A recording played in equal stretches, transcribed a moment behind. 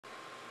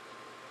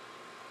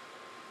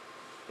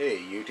Hey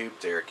YouTube,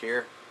 it's Eric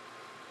here.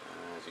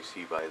 As you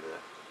see by the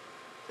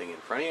thing in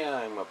front of you,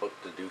 I'm about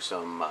to do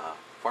some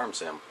farm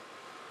sim.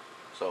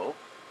 So,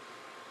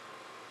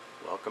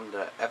 welcome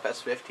to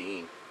FS15.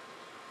 And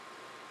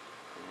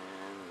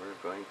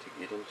we're going to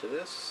get into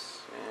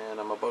this. And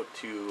I'm about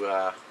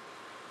to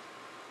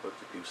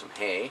do some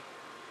hay.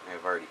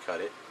 I've already cut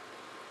it.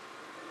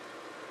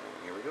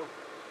 And here we go.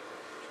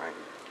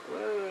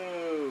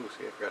 Whoa!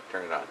 See, I forgot to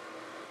turn it on.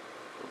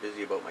 I'm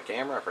busy about my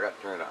camera, I forgot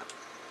to turn it on.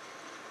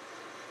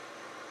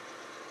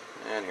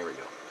 And here we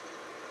go.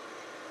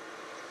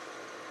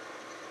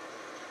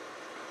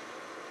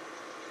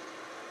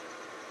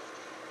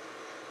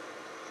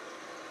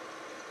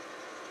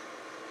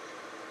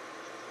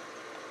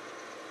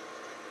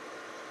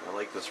 I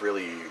like this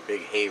really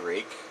big hay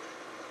rake.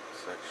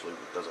 This actually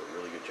does a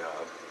really good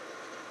job.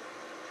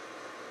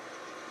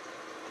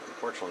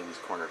 Unfortunately, these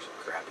corners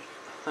are crappy.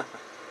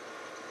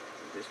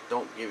 They just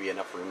don't give you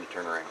enough room to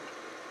turn around.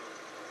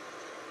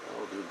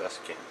 I'll do the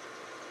best I can.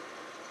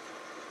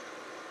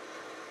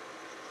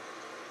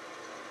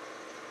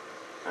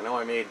 I know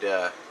I made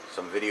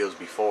some videos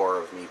before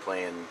of me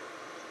playing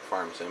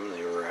Farm Sim.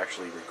 They were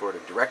actually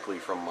recorded directly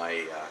from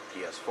my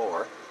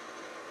PS4,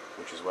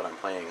 which is what I'm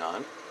playing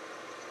on.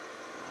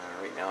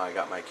 Right now I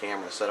got my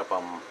camera set up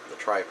on the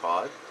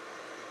tripod,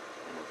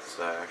 and it's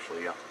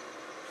actually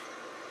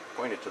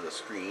pointed to the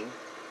screen,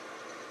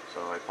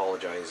 so I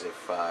apologize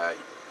if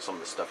some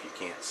of the stuff you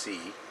can't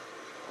see,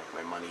 like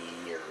my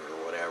money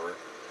or whatever.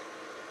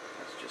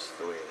 That's just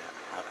the way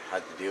I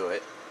had to do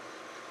it.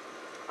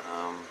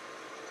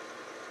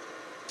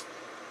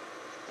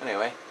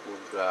 Anyway,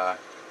 we'll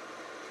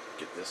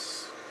get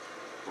this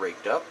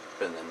raked up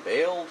and then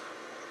baled,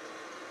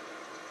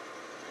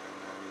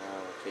 and then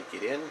we'll take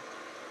it in.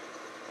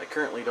 I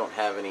currently don't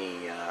have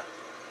any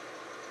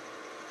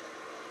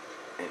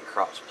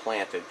crops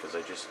planted because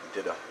I just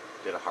did a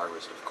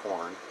harvest of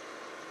corn,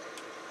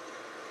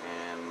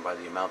 and by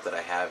the amount that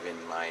I have in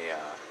my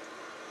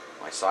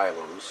my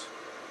silos,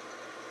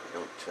 I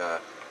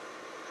don't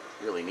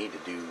really need to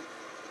do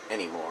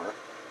any more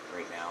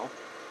right now.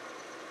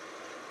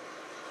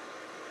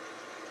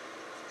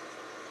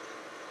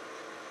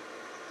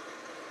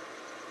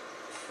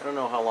 I don't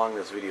know how long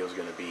this video is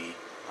going to be.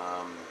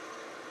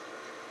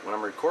 When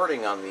I'm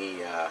recording on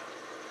the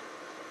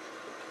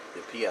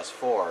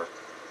PS4,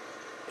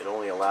 it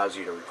only allows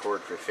you to record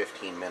for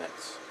 15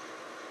 minutes.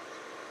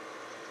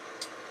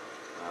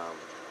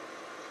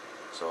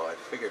 So I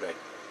figured I'd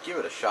give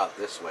it a shot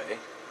this way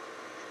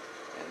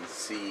and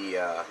see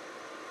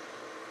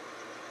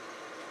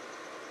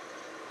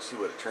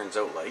what it turns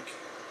out like.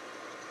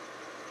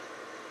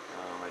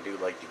 I do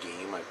like the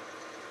game. I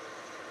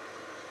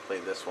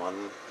played this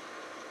one.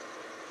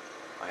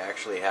 I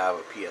actually have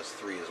a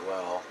PS3 as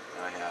well,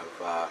 and I have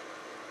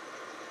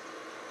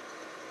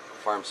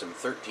Farm Sim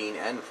 13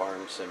 and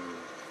Farm Sim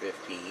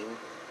 15,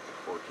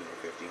 14 or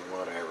 15,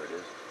 whatever it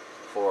is,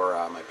 for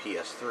my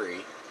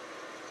PS3.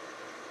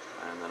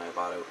 And then I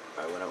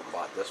went out and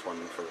bought this one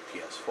for the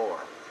PS4.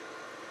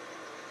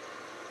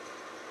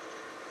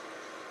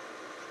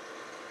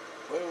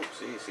 Whoa,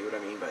 see what I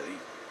mean by the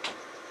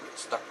get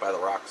stuck by the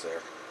rocks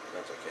there.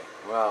 That's okay.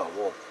 Well,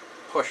 we'll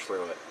push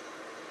through it.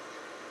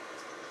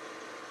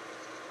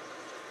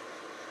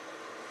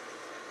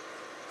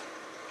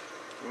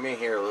 You may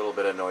hear a little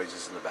bit of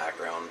noises in the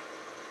background.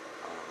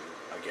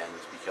 Again,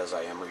 it's because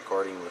I am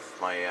recording with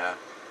my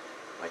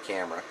my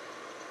camera,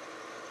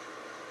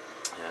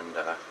 and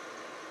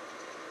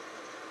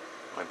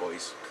my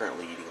boy's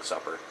currently eating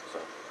supper, so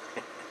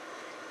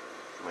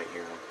you might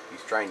hear him.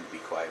 He's trying to be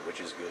quiet,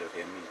 which is good of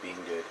him. He's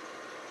being good.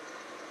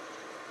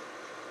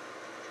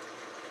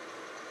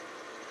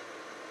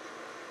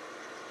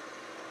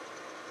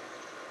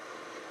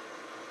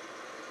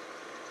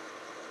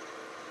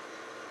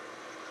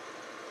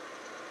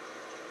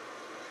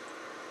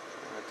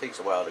 It takes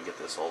a while to get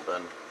this all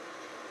done.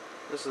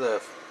 This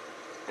is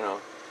I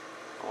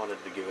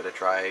wanted to give it a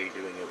try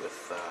doing it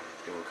with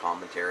doing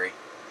commentary.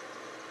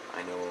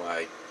 I know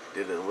I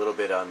did it a little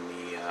bit on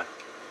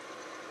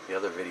the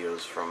other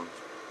videos from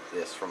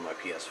my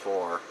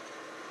PS4,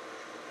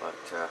 but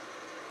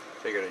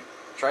figured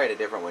I'd try it a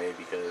different way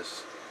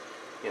because,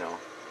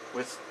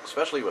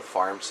 especially with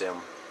Farm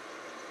Sim,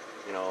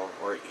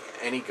 or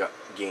any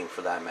game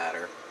for that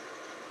matter,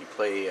 you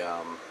play.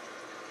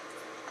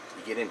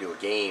 You get into a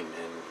game,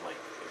 and like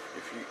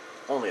if you're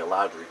only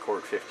allowed to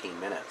record 15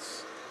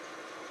 minutes,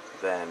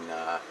 then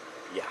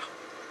yeah,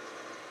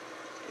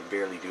 you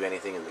barely do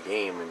anything in the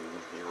game and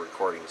your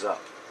recording's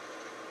up.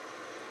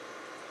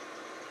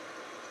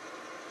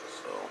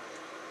 So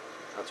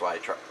that's why I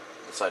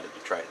decided to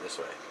try it this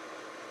way.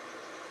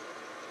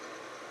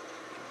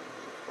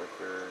 Looks like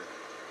we're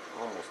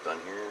almost done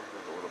here.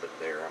 There's a little bit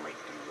there. I might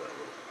do a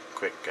little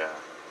quick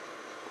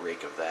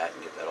rake of that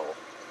and get that all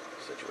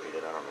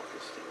situated. I don't know if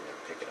this thing will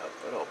pick it up,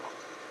 but oh well.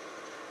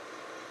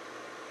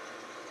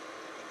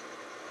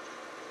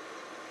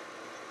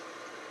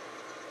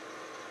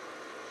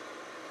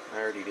 I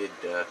already did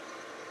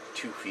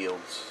 2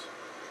 fields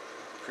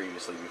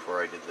previously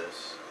before I did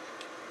this.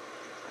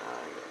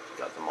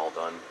 Got them all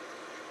done.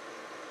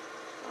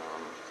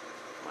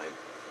 My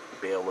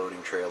bale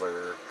loading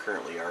trailer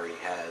currently already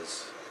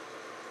has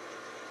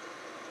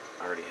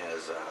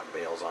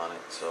bales on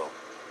it, so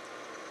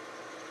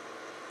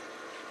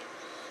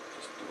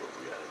just do what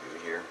we gotta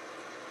do here.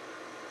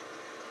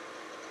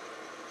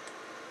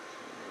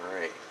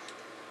 Alright.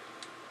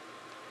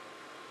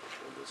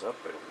 Pull this up,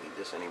 I don't need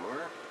this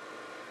anymore.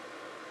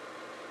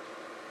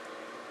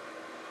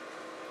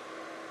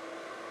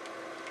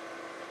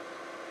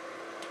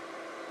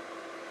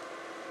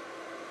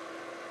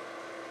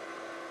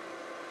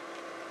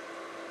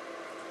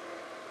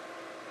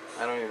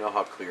 I don't even know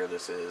how clear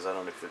this is. I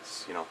don't know if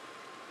it's, you know,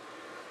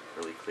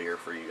 really clear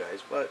for you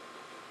guys, but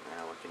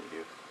what can you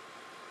do?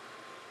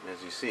 And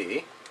as you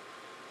see,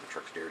 the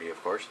truck's dirty,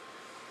 of course,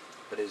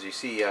 but as you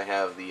see, I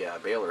have the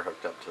baler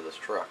hooked up to this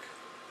truck,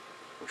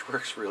 which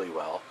works really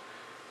well.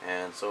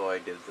 And so I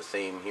did the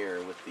same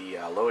here with the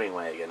loading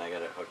wagon. I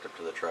got it hooked up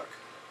to the truck.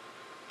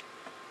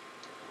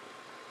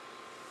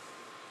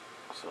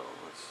 So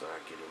let's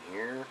get in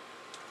here.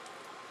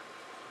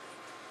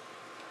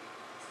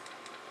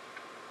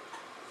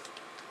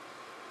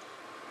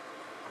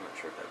 I'm not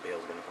sure if that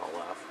bale's going to fall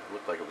off. It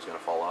looked like it was going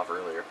to fall off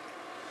earlier.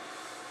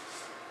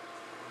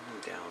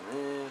 Down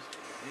this,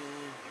 here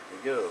we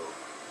go. Get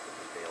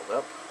this baled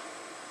up.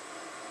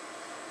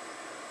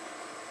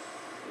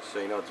 Just so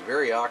you know, it's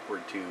very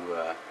awkward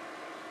to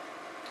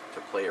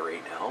play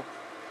right now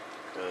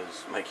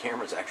because my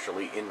camera's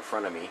actually in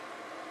front of me,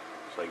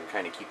 so I can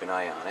kind of keep an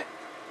eye on it.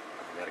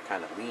 I got to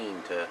kind of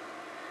lean to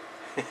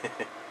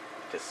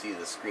to see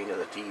the screen of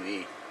the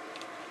TV.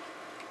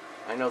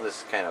 I know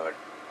this is kind of a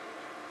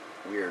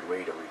weird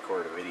way to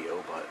record a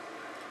video, but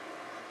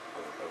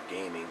of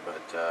gaming,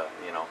 but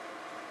you know,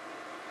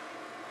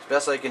 it's the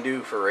best I can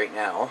do for right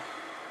now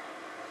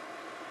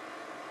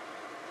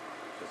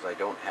because I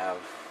don't have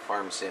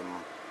Farm Sim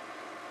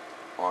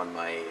on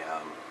my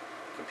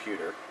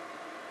computer.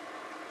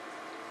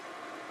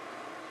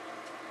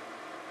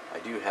 I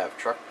do have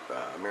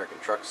American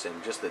Truck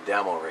Sim, just the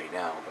demo right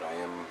now, but I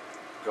am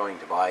going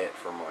to buy it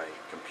for my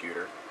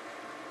computer.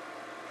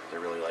 I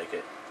really like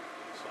it,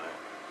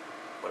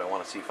 but I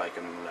want to see if I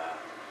can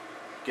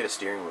get a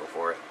steering wheel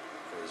for it,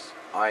 because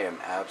I am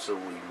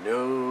absolutely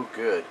no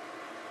good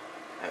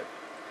at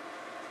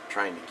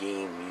trying to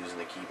game using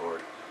the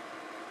keyboard.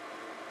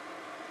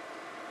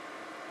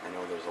 I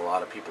know there's a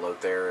lot of people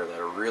out there that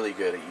are really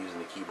good at using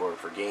the keyboard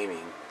for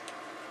gaming,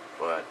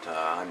 but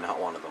I'm not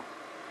one of them.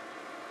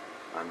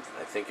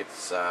 I think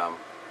it's I'm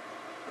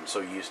so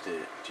used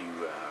to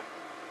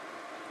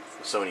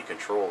the Sony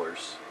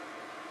controllers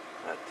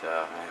that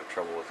I have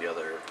trouble with the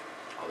other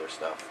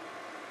stuff.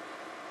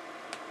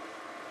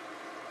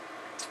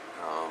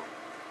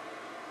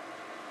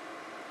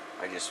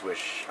 I just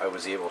wish I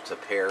was able to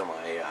pair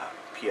my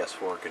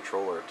PS4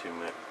 controller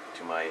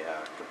to my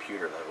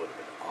computer. That would have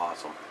been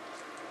awesome.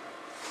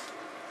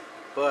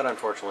 But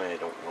unfortunately, I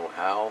don't know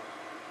how,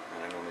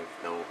 and I don't even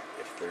know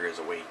if there is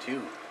a way to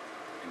do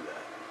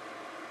that.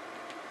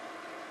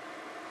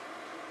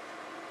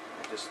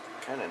 I just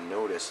kind of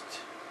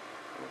noticed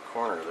in the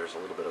corner there's a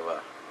little bit of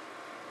a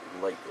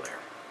light glare.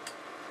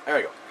 There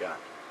we go, got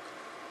it.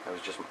 That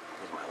was just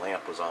because my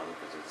lamp was on,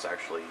 because it's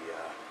actually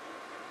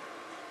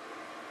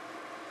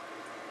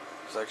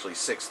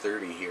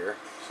 6:30 here,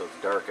 so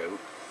it's dark out,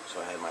 so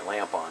I had my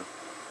lamp on.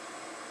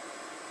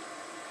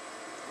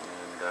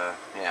 And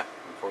yeah,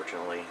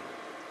 unfortunately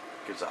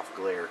it gives off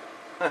glare.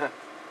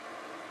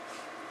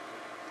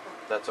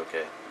 That's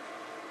okay.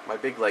 My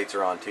big lights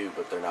are on too,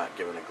 but they're not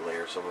giving a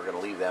glare, so we're going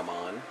to leave them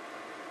on.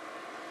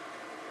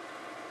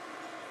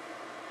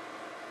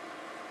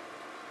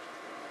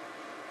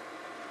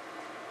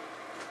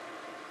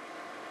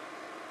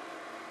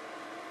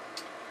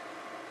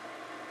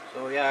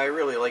 So yeah, I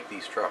really like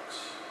these trucks.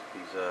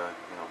 These, you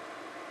know,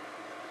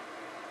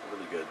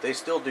 really good. They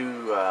still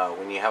do,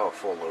 when you have a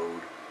full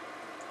load,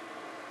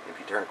 if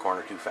you turn a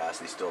corner too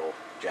fast, they still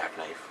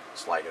jackknife,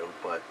 slide out,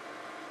 but,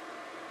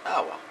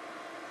 oh well.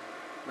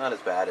 Not as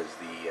bad as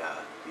the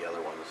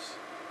other ones,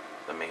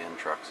 the man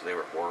trucks. They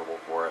were horrible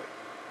for it.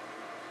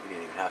 You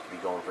didn't even have to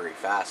be going very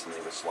fast and they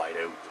would slide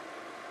out.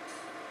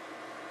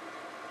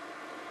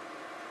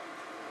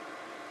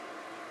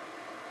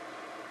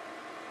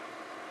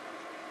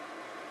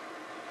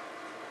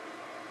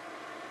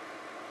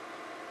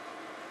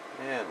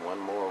 And one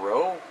more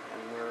row,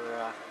 and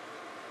we're, I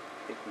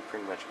think we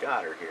pretty much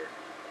got her here.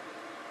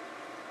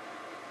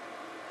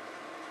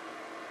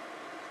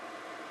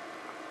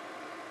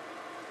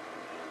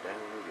 And down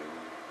we go.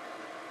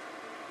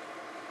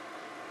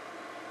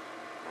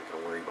 Not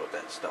going to worry about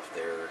that stuff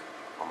there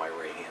on my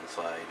right hand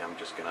side. I'm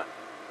just going to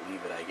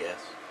leave it, I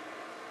guess.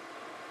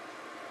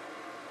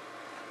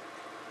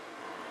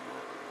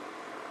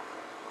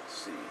 Let's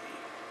see.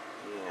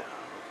 Yeah,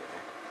 okay.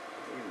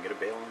 You can get a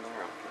bale in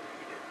there? Okay,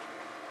 we did.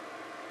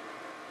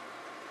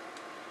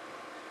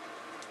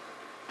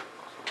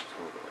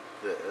 Go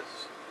like this.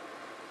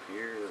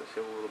 Here, this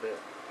hill a little bit.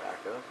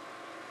 Back up.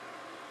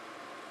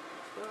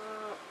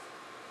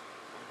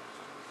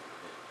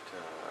 Hit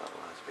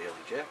last bale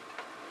eject.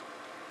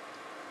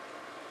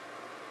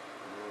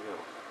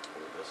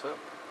 this up.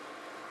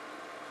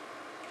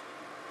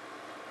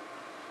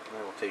 And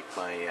I will take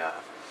my,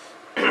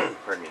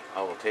 pardon me,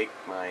 I will take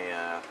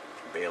my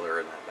baler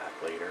and that back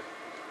later.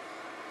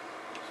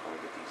 I just want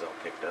to get these all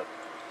picked up.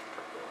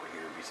 Park over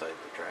here beside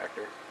the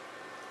tractor.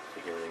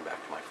 Take everything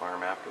back to my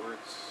farm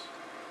afterwards.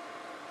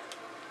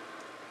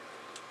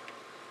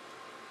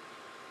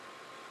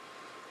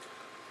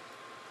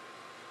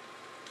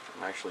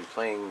 I'm actually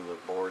playing the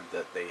board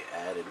that they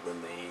added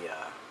when they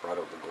brought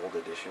out the Gold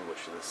Edition,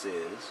 which this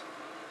is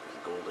the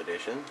Gold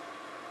Edition.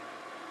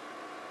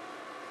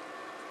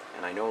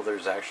 And I know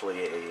there's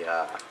actually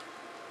a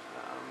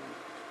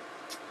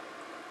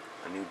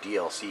new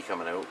DLC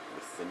coming out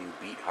with the new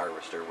beet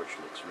harvester, which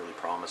looks really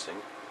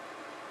promising.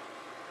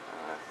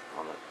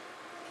 On the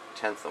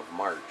 10th of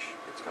March,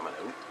 it's coming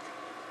out.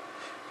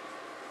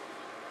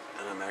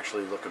 And I'm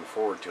actually looking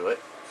forward to it.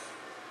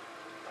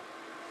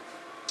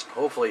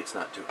 Hopefully it's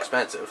not too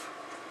expensive,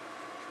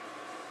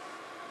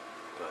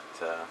 but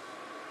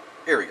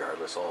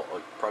irregardless,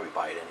 I'll probably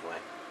buy it anyway.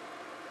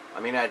 I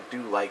mean, I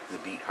do like the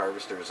beet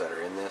harvesters that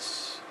are in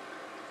this,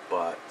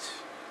 but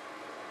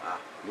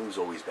new's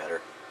always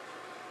better.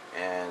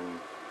 And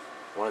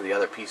one of the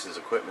other pieces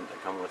of equipment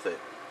that come with it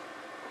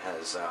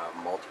has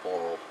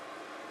multiple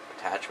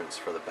attachments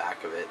for the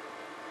back of it,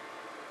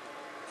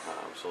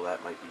 so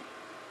that might be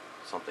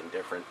something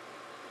different.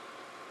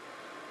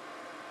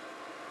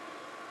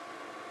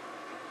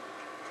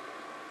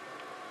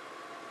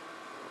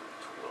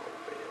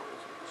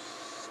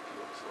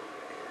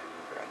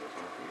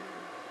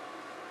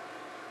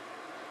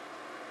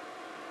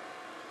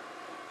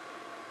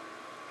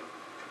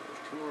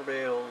 Two more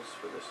bales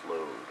for this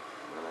load,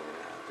 and then I'm going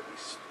to have to be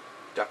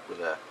stuck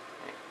with a...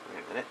 Hey,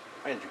 wait a minute.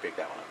 Why didn't you pick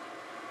that one up?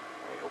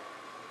 There you go.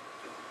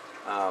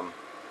 I'm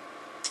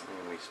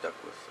going to be stuck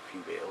with a few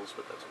bales,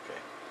 but that's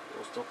okay.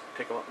 We'll still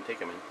pick them up and take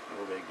them in.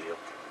 No big deal.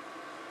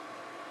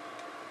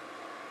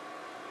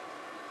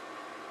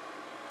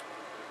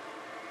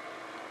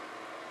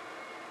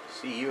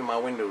 See, even my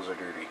windows are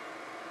dirty.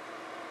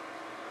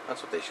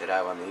 That's what they should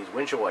have on these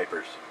windshield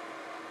wipers.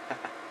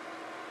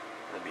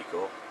 That'd be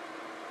cool.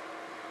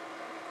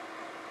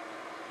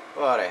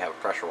 But I have a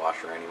pressure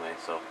washer anyway,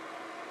 so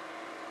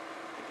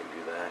I can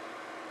do that.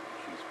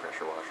 Use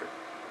pressure washer.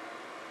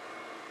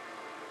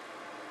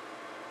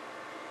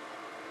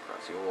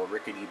 Across the old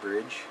rickety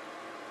bridge.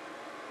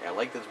 Yeah, I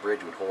like this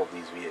bridge would hold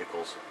these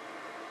vehicles.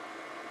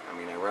 I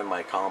mean, I run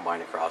my combine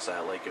across that,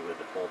 I like it would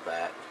hold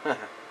that.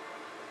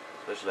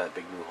 Especially that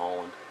big New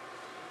Holland.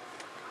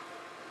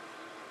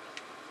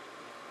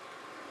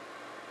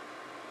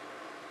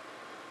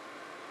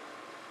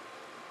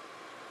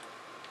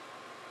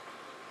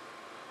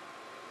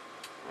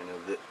 I know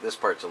that this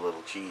part's a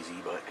little cheesy,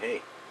 but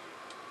hey,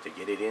 to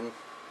get it in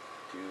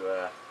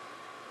to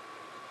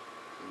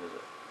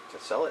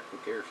sell it, who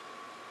cares?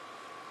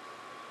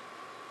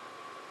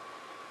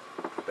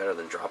 Better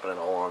than dropping it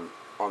all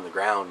on the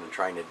ground and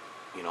trying to,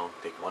 you know,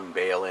 take one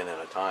bale in at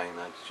a time.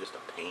 That's just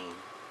a pain.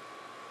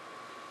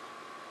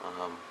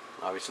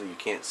 Obviously you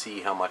can't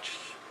see how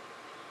much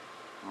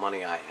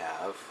money I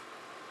have.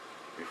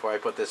 Before I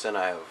put this in,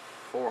 I have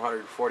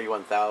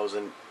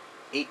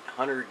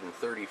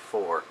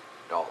 $441,834.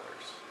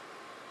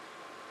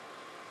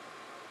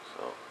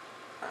 So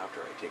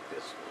after I take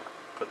this,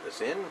 put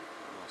this in,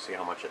 we'll see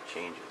how much it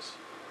changes.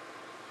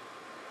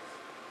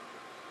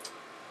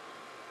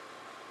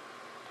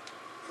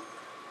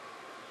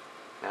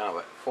 Now I'm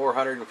at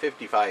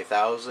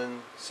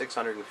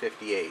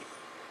 $455,658,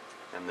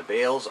 and the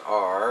bales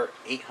are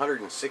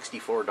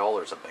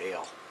 $864 a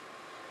bale.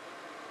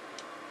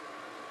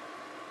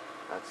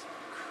 That's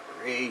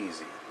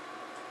crazy,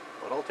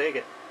 but I'll take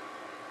it.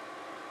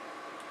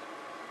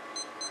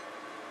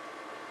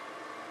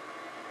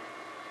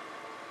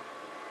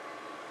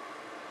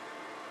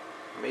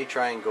 I may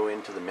try and go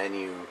into the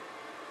menu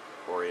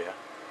for you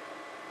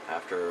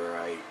after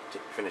I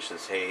finish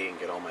this hay and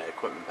get all my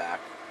equipment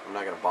back. I'm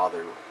not going to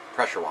bother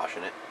pressure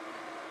washing it.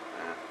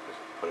 Just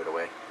put it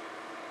away.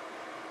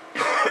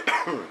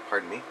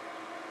 Pardon me.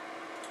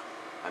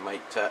 I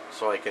might,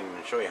 so I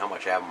can show you how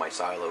much I have in my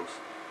silos,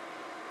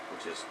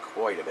 which is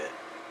quite a bit.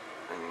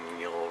 And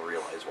you'll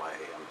realize why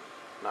I'm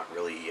not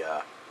really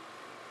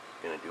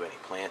going to do any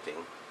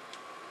planting.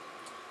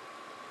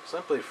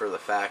 Simply for the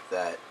fact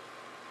that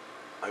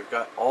I've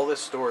got all this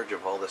storage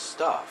of all this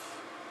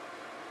stuff,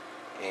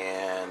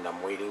 and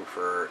I'm waiting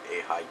for a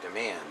high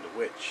demand,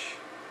 which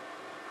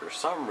for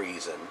some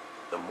reason,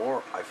 the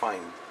more I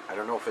find, I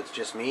don't know if it's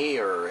just me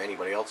or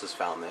anybody else has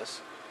found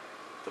this,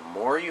 the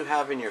more you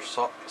have in your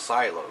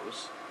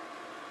silos,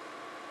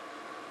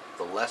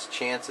 the less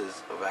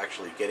chances of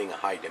actually getting a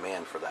high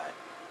demand for that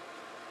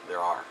there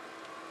are.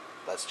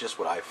 That's just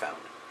what I've found.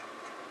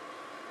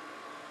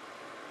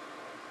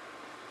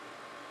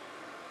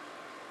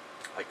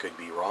 I could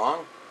be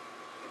wrong,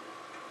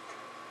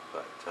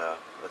 but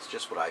that's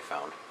just what I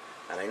found.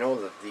 And I know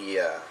that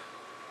the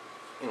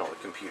you know, the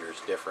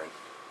computer's different.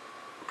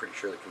 I'm pretty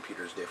sure the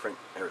computer's different.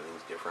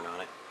 Everything's different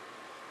on it.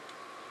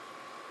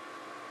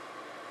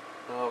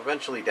 Well,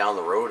 eventually down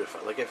the road,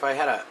 if I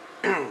had a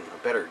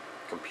better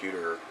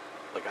computer.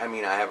 Like, I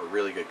mean, I have a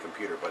really good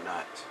computer, but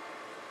not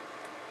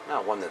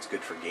one that's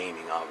good for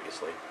gaming,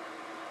 obviously.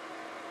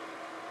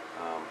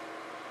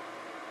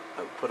 I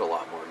would put a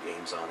lot more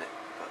games on it,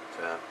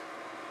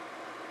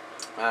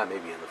 but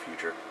maybe in the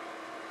future.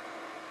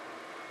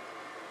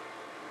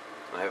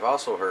 And I've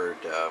also heard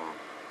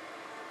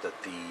that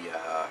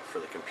for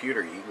the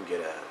computer you can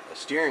get a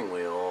steering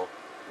wheel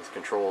with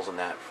controls and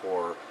that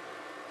for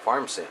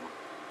Farm Sim,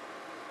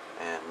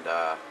 and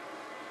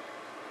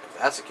if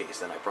that's the case,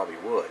 then I probably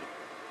would,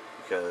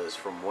 because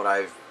from what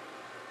I've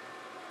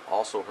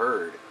also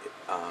heard,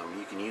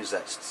 you can use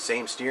that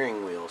same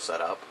steering wheel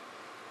setup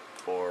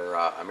for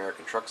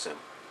American Truck Sim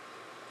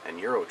and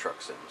Euro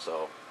Truck Sim,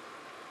 so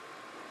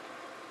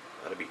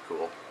that'd be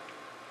cool.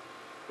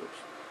 Oops.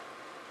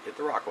 Hit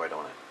the rock, why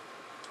don't I?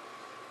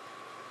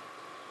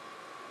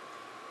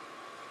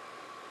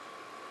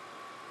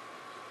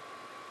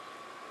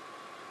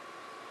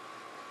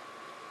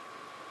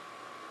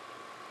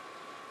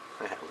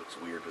 That looks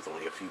weird with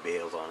only a few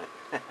bales on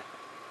it.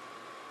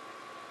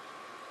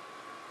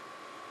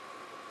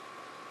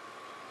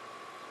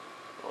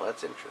 Well,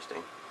 that's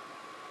interesting.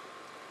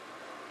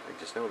 I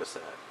just noticed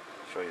that.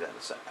 I'll show you that in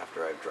a sec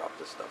after I've dropped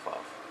this stuff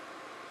off.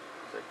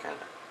 Because I kind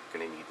of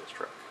going to need this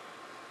truck.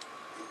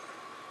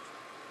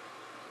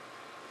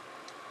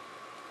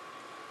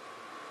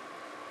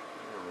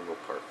 And we'll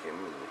park him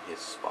in his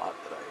spot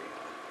that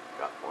I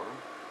got for him.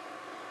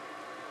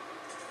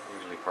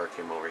 Usually park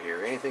him over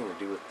here. Anything to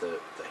do with the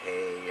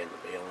hay and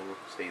the baling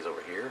stays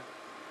over here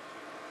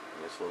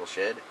in this little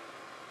shed.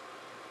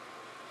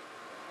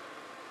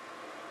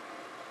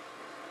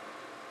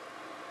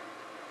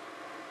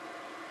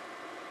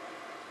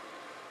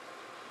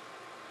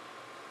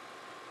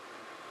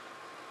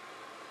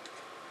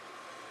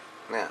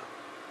 Now,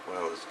 what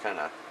I was kind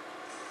of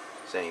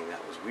saying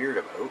that was weird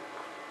about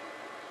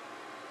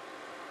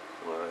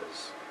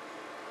was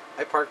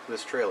I parked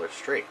this trailer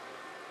straight.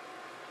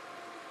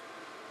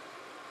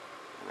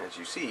 And as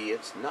you see,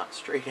 it's not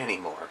straight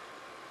anymore.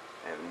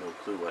 I have no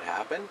clue what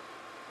happened,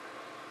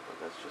 but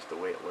that's just the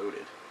way it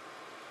loaded.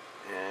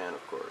 And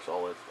of course,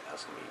 all it's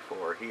asking me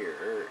for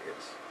here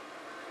is,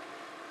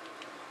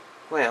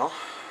 well,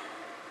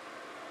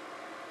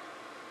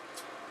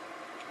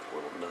 a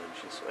little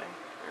nudge this way.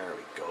 There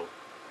we go.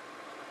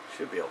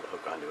 Should be able to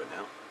hook onto it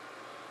now.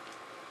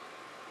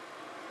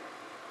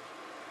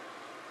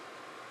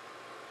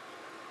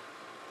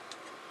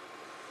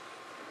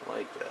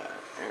 Like that.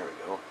 There we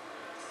go.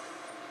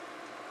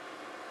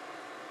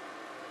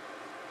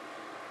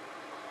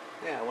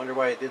 Yeah, I wonder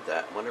why it did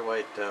that. I wonder why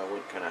it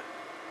went kind of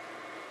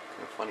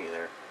funny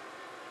there.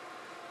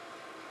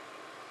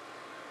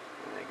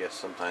 And I guess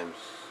sometimes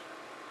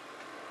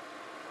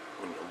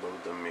when you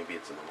load them, maybe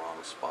it's in the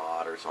wrong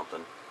spot or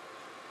something.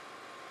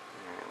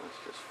 Alright, let's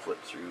just flip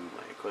through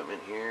my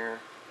equipment here.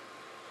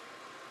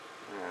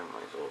 And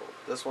might as well.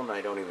 This one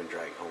I don't even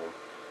drag home.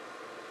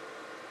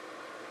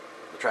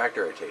 The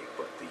tractor I take,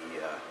 but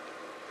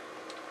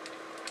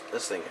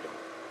this thing I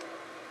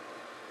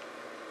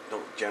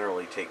don't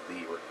generally take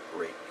the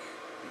rake,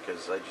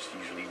 because I just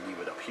usually leave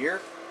it up here.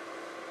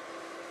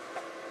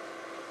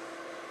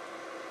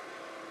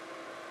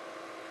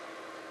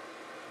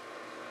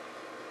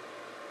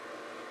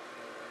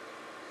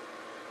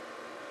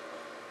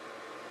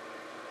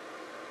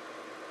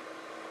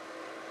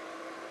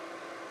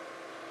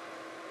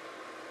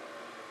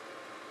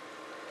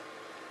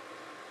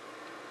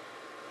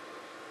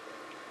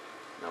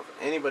 Now,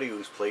 for anybody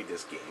who's played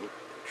this game and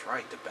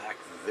tried to back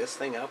this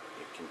thing up,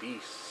 it can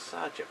be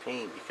such a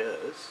pain,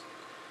 because,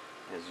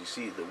 as you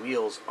see, the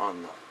wheels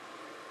on the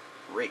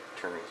rake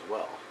turn as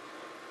well.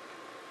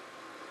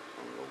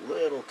 And the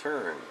little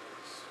turn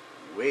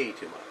is way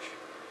too much.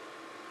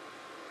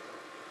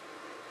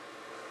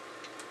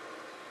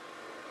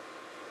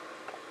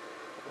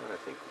 But I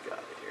think we got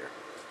it here.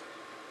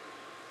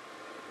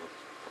 Let's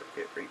park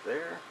it right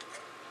there.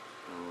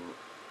 And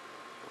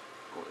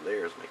over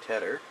there is my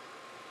tedder.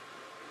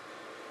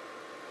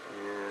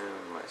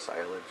 And my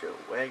silage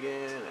wagon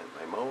and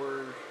my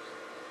mowers.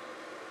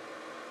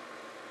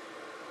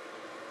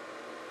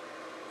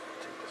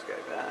 Take this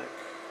guy back.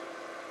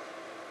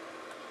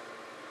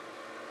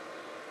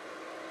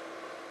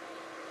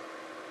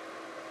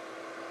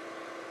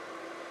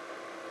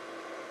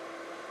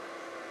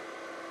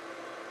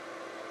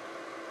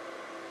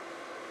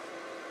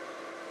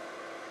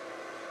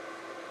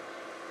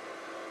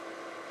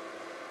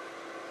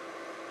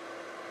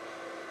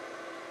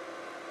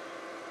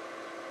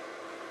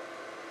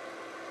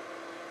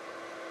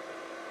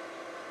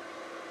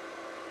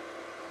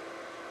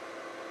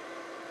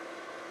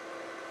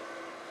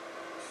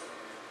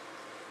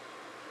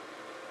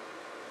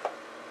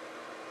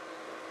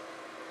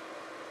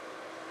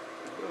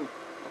 Ooh,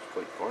 that's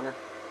quite the corner.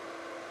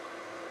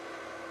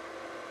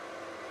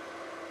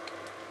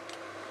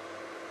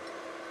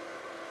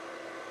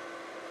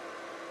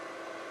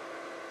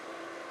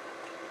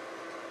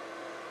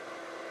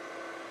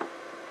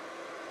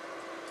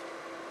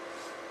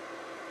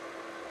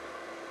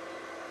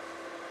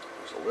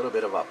 There's a little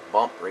bit of a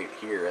bump right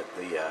here at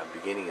the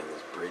beginning of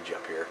this bridge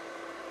up here.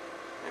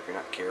 And if you're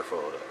not careful,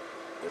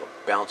 it'll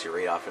bounce you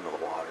right off into the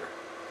water.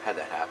 Had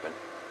that happen.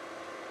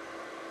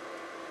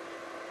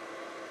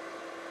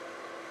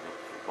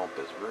 The bump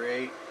is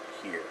right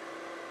here.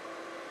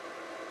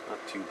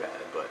 Not too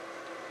bad, but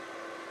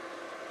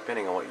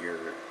depending on what you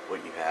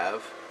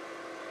have,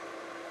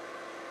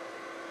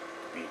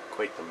 it could be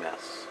quite the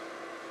mess.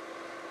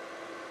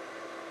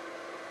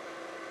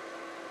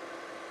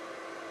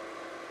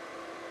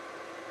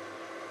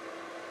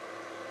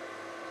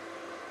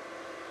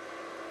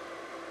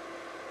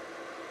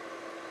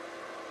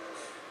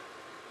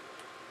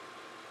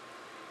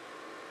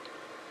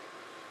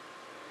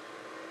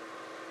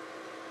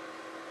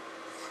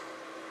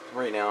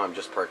 Right now I'm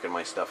just parking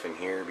my stuff in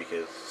here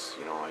because,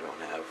 you know, I don't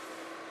have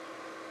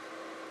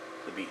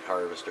the beet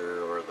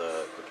harvester or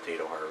the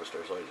potato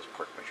harvester, so I just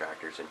park my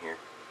tractors in here.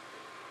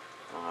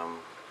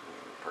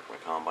 Park my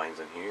combines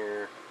in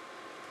here.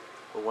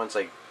 But once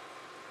I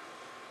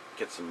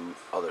get some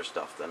other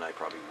stuff, then I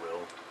probably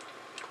will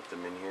put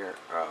them in here.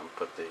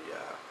 Put the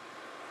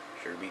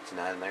sugar beets and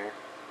that in there.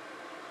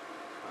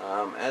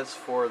 As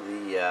for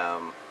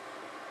the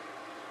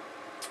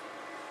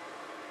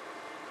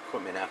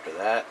equipment after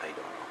that, I don't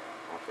know.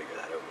 I'll figure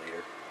that out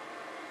later.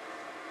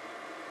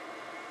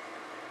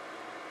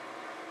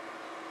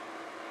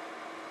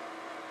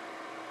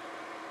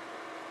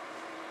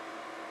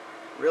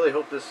 Really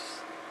hope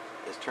this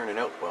is turning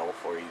out well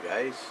for you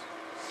guys.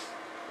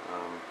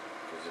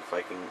 Because if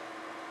I can,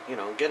 you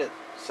know, get it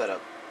set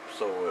up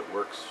so it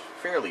works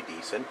fairly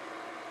decent,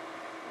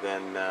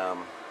 then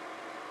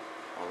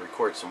I'll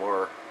record some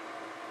more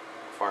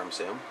farm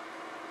sim.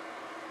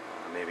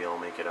 Maybe I'll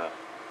make it a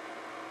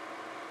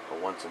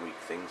once a week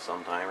thing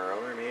sometime or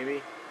other,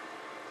 maybe.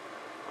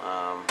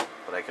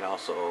 But I can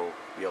also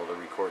be able to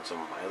record some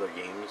of my other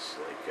games,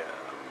 like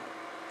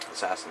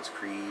Assassin's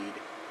Creed,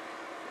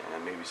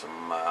 and maybe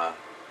some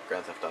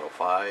Grand Theft Auto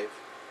 5,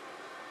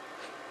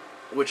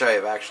 which I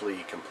have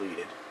actually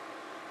completed.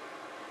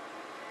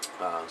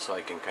 So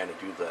I can kind of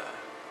do the,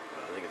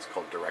 I think it's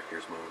called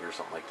Director's Mode or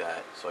something like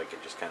that, so I can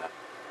just kind of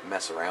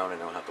mess around and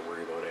don't have to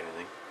worry about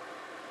anything.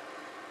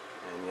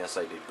 And yes,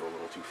 I did go a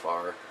little too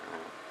far.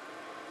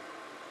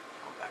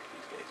 I'll back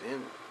these guys in,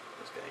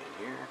 this guy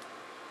in here.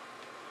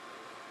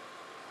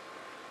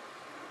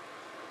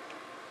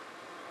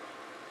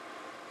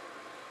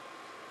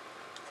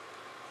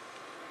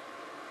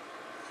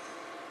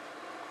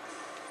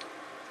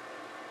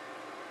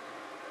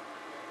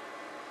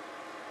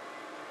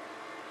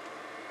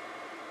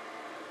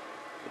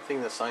 Good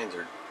thing the signs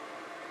are,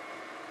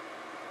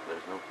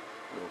 there's no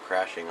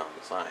crashing on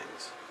the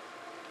signs.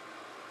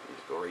 You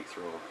just go right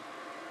through them.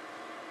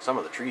 Some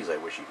of the trees I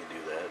wish you could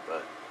do that,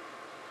 but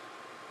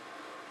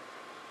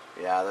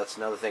yeah, that's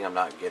another thing I'm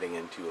not getting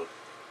into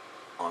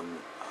on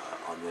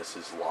this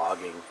is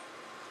logging.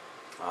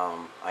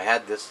 I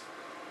had to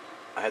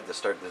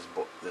start this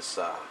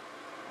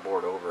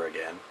board over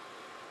again,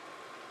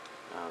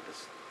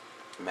 this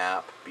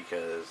map,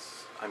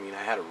 because I mean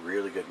I had a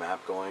really good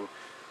map going,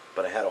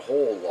 but I had a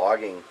whole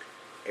logging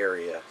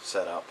area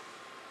set up,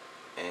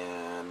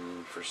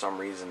 and for some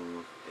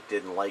reason it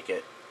didn't like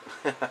it.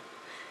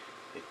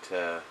 It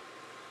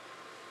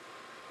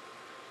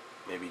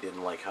maybe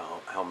didn't like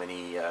how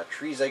many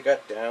trees I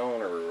got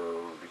down,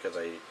 or because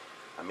I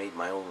made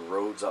my own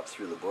roads up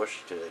through the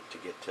bush to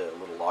get to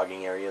little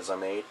logging areas I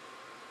made.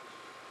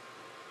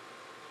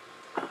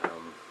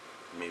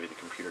 Maybe the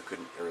computer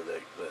couldn't, or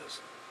the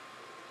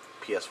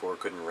PS4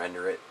 couldn't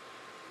render it,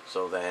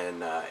 so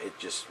then it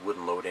just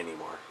wouldn't load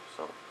anymore.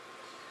 So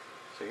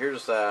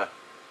here's one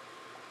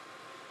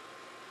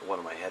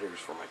of my headers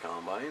for my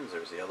combines.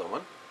 There's the other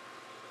one.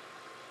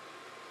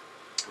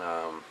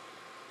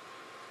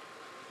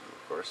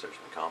 Of course, there's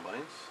my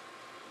combines,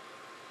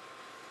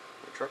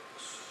 my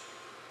trucks,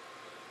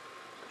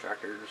 my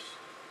tractors,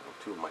 well,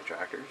 two of my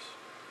tractors,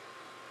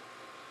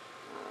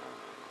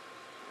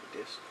 my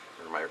disc,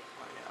 or my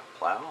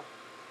plow.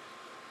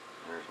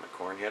 There's my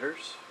corn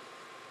headers.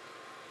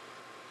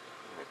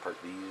 I park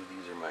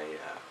these are my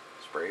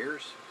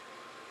sprayers.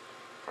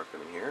 Park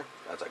them in here.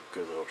 That's a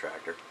good little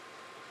tractor.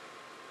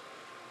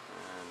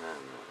 And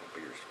then a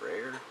bigger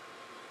sprayer.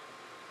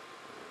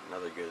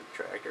 Another good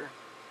tractor.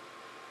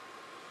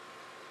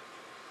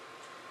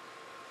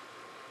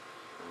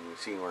 And you've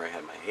seen where I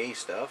had my hay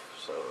stuff,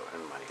 so,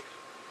 and my,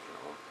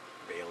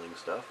 baling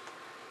stuff.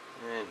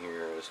 And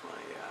here is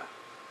my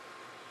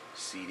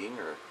seeding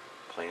or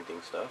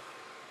planting stuff.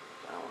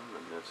 That one,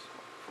 and this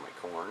for my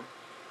corn. My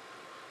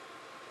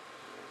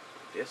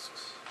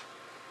discs.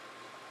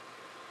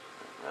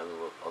 Another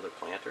little other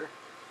planter,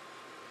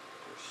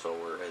 or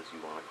sower, as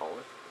you want to call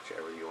it,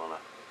 whichever you want to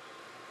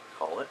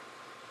call it.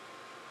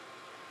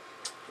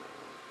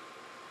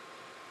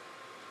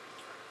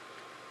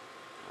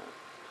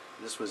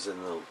 This was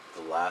in the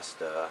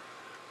last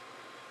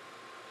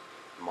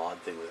mod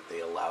thing that they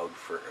allowed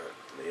for.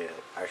 They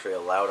actually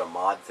allowed a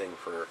mod thing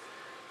for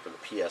the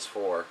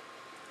PS4.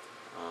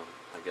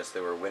 I guess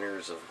they were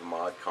winners of the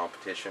mod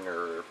competition,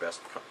 or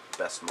best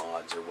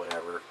mods or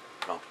whatever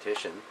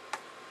competition.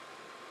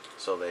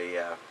 So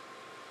they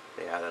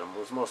they added them. It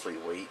was mostly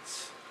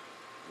weights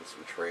and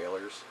some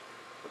trailers,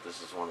 but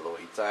this is one of the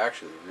weights. I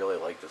actually really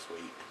like this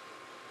weight.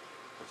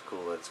 It's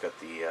cool. It's got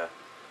the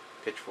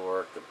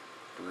pitchfork, the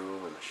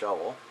broom, and the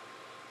shovel.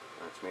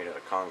 And it's made out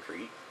of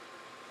concrete.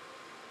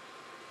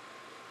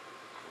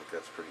 I think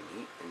that's pretty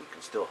neat. And you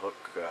can still hook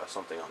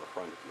something on the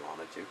front if you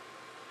wanted to. And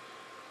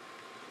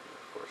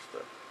of course,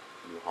 the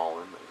New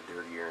Holland, that's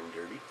dirtier and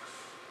dirty.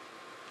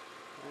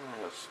 And I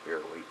have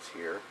spare weights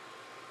here.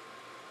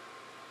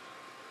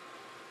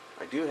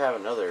 I do have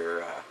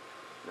another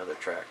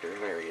tractor.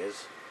 There he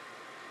is.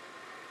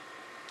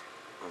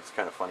 It's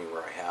kind of funny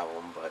where I have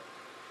him, but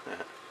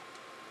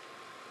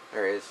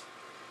there he is.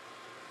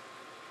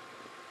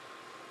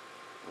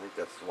 I think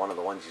that's one of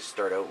the ones you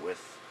start out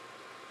with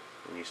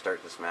when you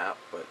start this map,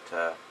 but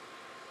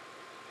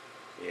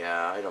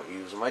yeah, I don't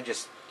use them. I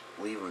just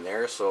leave them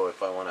there, so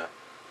if I want to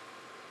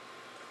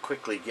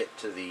quickly get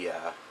to the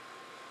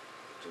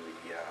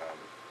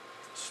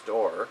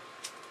store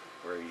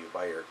where you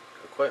buy your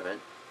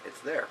equipment, it's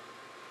there.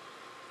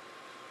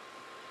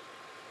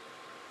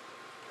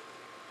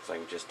 So I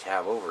can just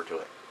tab over to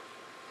it.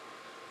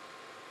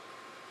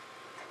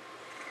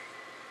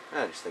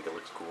 I just think it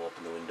looks cool up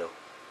in the window.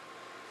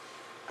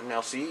 And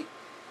now see,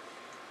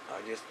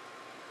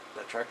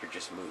 that tractor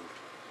just moved.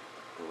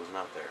 It was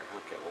not there.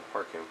 Okay, we'll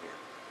park him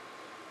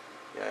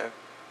here. Yeah, I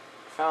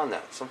found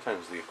that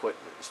sometimes the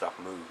equipment and stuff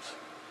moves.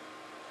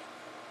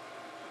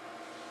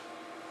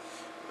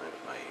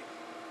 There's my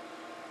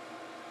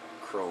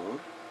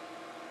Crone.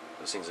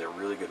 This thing's a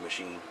really good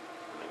machine.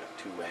 I got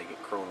two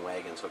Crone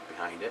wagons hooked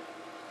behind it.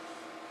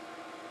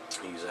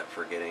 I use that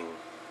for getting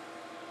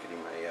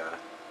my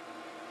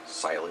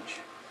silage,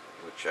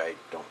 which I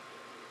don't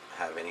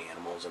have any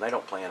animals, and I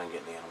don't plan on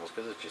getting animals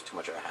because it's just too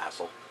much of a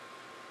hassle.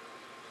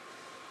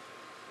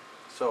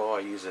 So I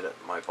use it at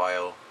my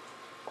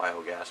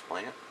biogas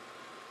plant.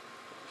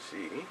 Let's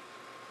see,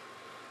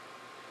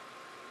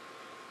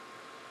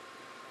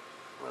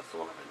 well, that's the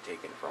one I've been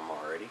taken from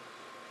already.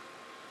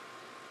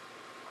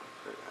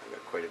 I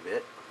got quite a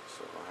bit,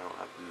 so I don't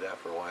have to do that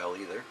for a while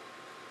either.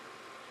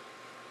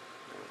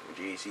 There's my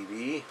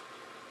JCB.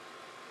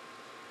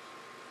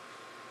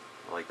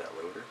 I like that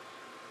loader.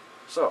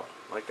 So,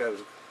 like I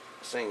was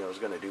saying I was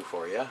going to do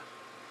for you, I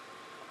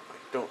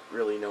don't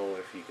really know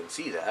if you can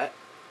see that,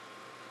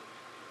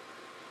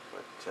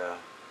 but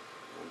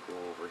we'll go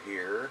over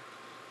here.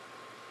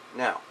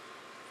 Now,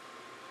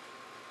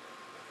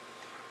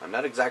 I'm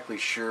not exactly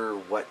sure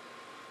what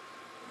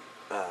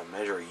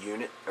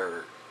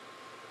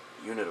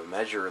unit of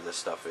measure this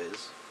stuff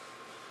is.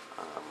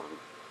 I'm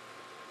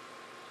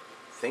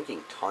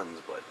thinking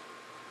tons, but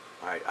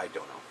I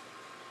don't know.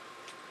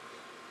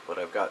 But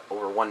I've got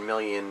over 1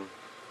 million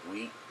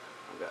wheat.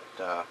 I've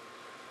got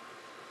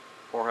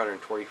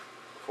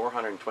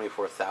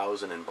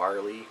 424,000 in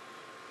barley.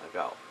 I've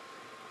got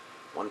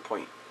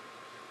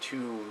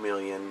 1.2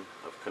 million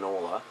of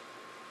canola.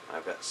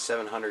 I've got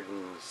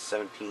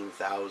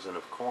 717,000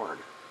 of corn.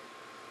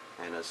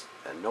 And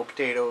no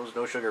potatoes,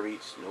 no sugar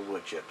beets, no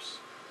wood chips.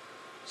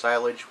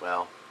 Silage,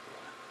 well,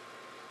 yeah.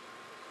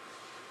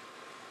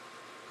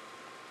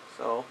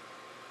 So,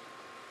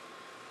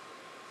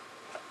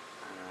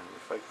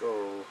 if I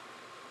go,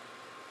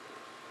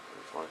 I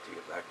just wanted to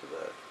get back to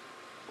the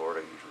board I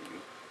usually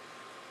use.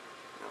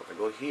 Now if I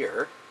go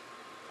here,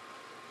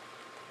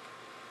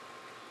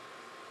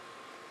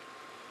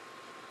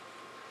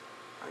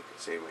 I can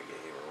save my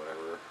game or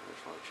whatever. I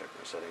just want to check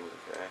my settings,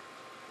 okay.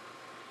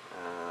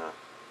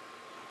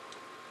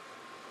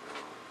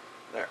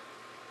 There.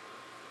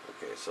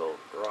 Okay, so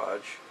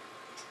garage.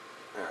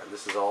 Alright,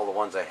 this is all the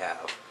ones I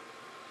have.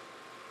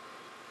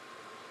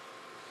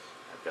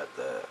 I've got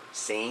the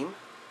same,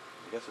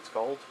 I guess it's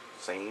called,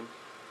 same.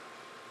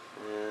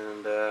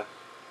 And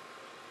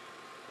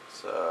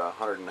it's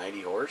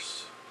 190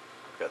 horse.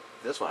 I've got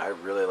this one, I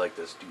really like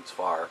this Dude's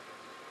Far.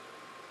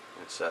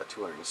 It's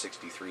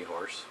 263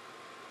 horse.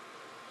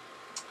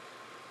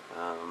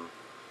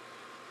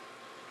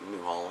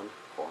 New Holland,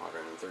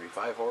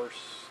 435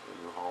 horse. The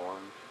New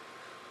Holland.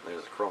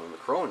 There's the Crone. The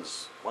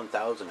Crone's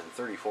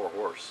 1,034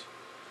 horse,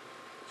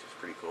 which is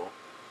pretty cool.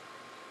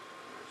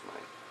 There's my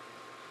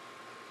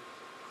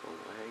Crone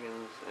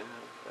wagons. Yeah,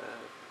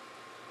 that.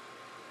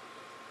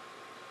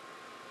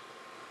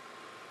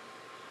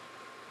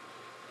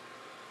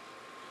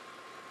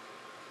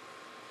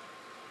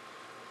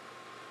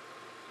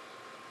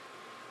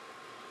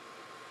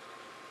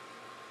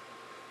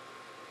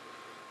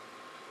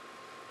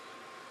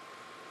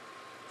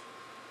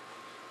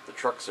 The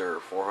trucks are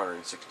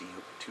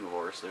 462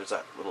 horse. There's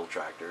that little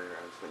tractor.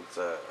 I think it's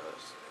a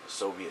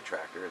Soviet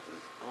tractor.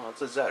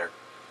 It's a Zetter.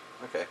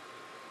 Okay.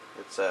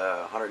 It's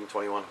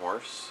 121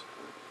 horse.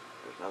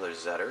 There's another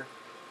Zetter.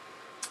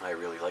 I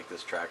really like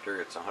this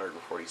tractor. It's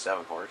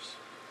 147 horse.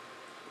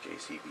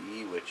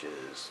 JCB, which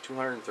is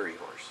 230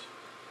 horse.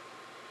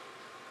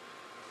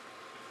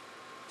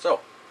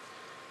 So,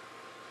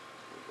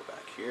 let me go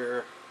back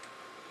here.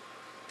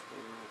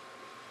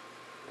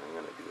 I'm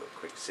going to do a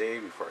quick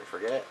save before I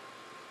forget.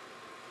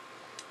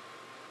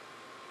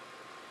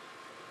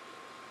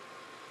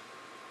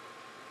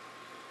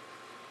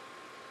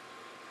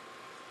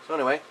 So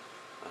anyway,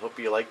 I hope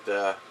you liked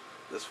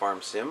this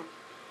farm sim.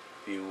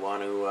 If you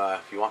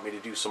want me to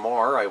do some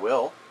more, I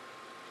will.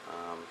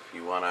 If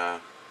you want to,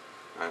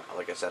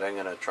 like I said, I'm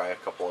going to try a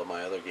couple of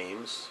my other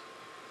games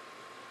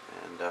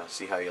and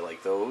see how you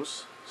like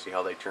those. See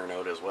how they turn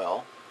out as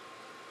well.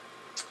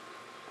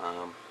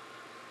 I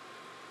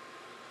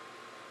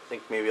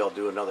think maybe I'll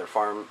do another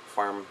farm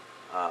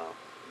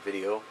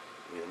video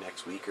either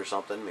next week or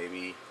something.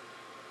 Maybe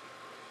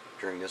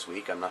during this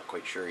week. I'm not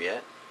quite sure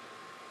yet.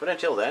 But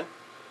until then,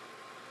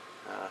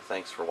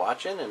 thanks for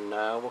watching, and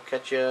we'll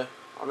catch you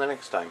on the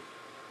next time.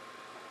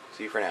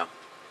 See you for now.